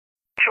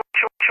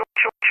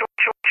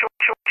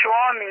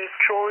Johnny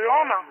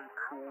Joyona.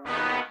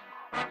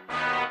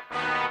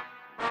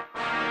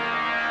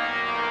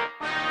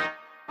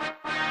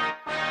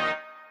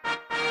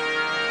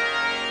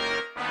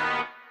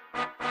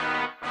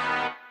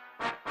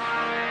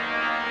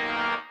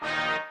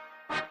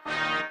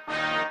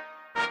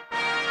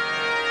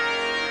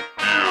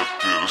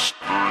 The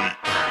street,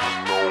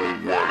 know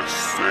what it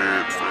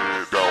said.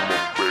 Got my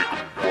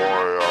baker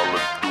boy, all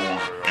I do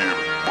is get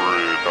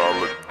bread. All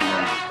I do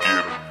is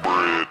get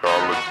bread.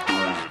 All I do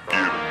is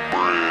get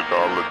bread.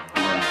 All I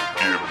do is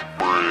get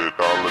bread.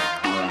 All I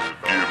do is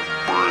get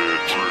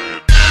bread.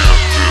 Yeah,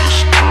 to the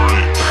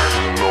street,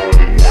 know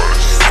what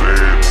it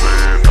said.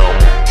 Got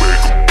my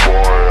baker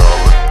boy,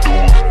 all I do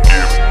is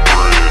get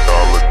bread.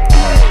 All I do is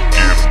get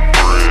bread. All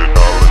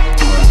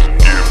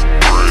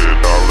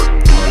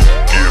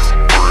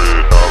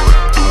I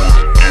do is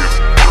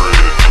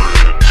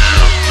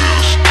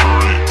get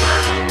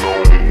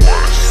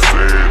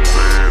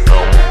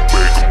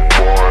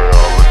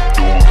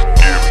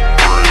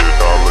bread. All I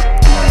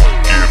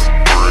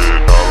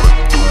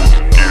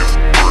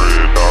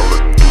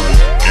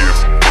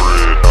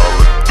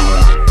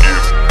do is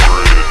get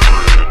bread.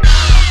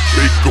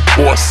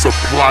 Boy,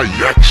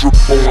 Supplya,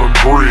 born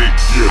bread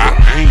getter. I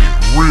ain't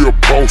real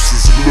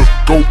bosses, look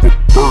over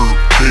bird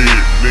head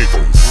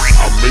niggas.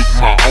 I make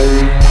my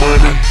own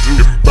money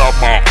and buy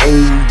my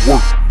own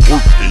work.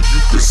 And you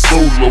can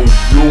solo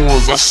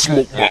yours, I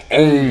smoke my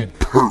own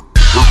perk.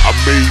 I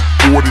made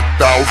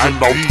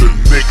 40,000 off the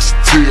next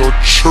tail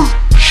chirp.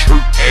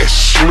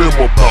 Ask Slim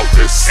about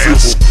that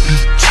silver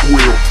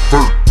B12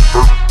 vert.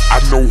 I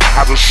know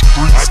how the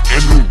streets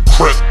and them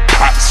crack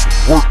pots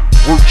work.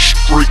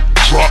 Straight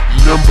drop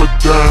number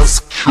dimes,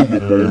 kill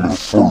 'em on the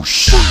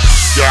first.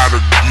 Gotta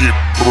get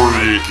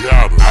bread,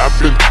 I've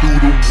been through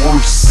the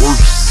worst.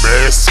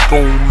 Mask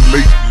on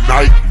late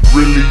night,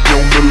 really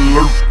on the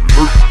alert.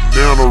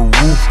 Now the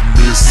roof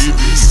miss,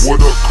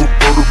 what a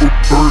convertible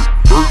bird.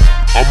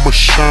 I'ma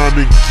shine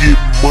and get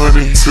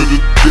money till the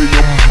day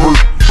I'm hurt.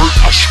 I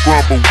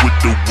scramble with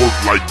the work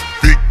like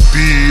Big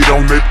did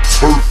on that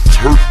turf.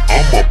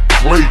 I'm a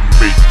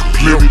playmaker,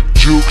 plenty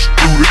jukes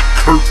through the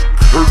curtain.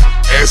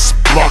 Ass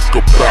block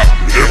about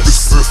me ever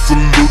since a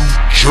little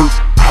jerk.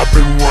 I've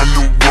been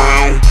running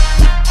around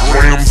with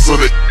grams of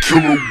that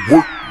killer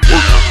work.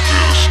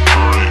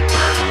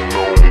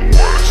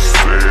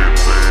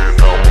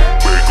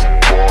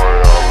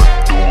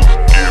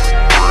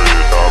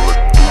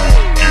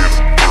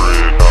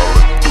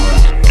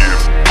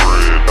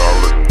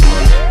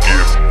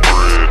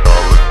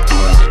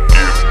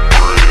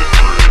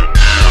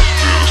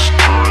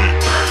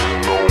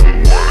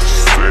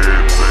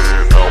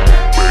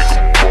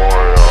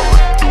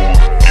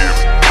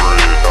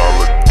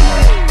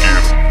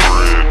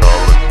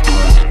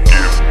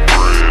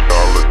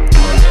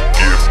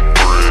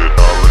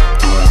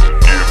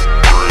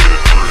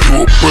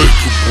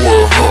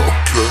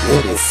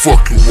 I'm a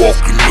fucking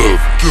walking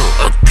up.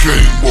 I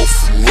came up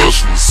from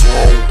hustling, so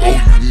I don't owe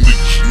you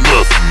niggas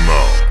nothing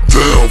now.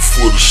 Down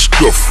for the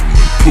scuffling,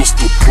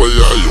 pistol play,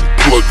 I am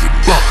plugging.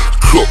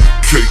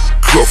 Cupcake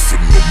cuffing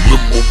them,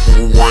 limo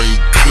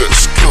rain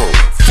cuts come.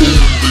 Food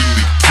in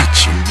the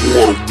kitchen,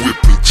 water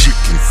whipping,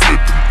 chicken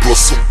flipping.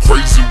 Plus I'm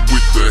crazy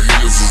with the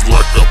hands, it's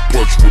like I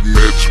punch with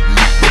magic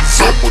meat.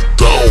 I'm a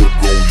dog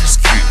on these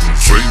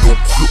kittens, ain't no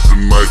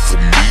kryptonite for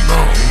me.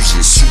 Now I'm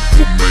using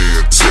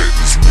Superman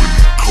tactics when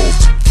it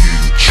comes to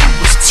getting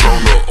cheese.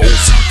 Turn a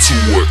OZ to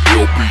a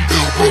LB, a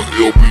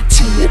LB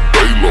to a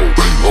Balo, a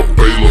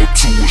Balo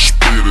to a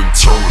split, and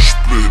turn a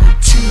split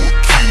into a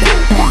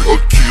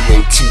kilo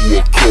to a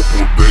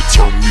couple, that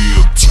turn me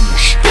into a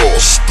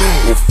star.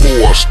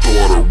 Before I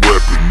started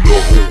rapping, the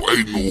whole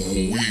ain't know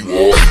who we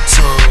are.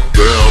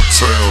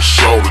 Downtown,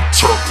 shouted,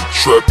 turned the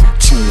trap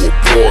into a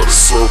party.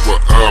 Server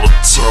out of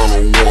town, I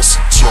want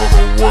some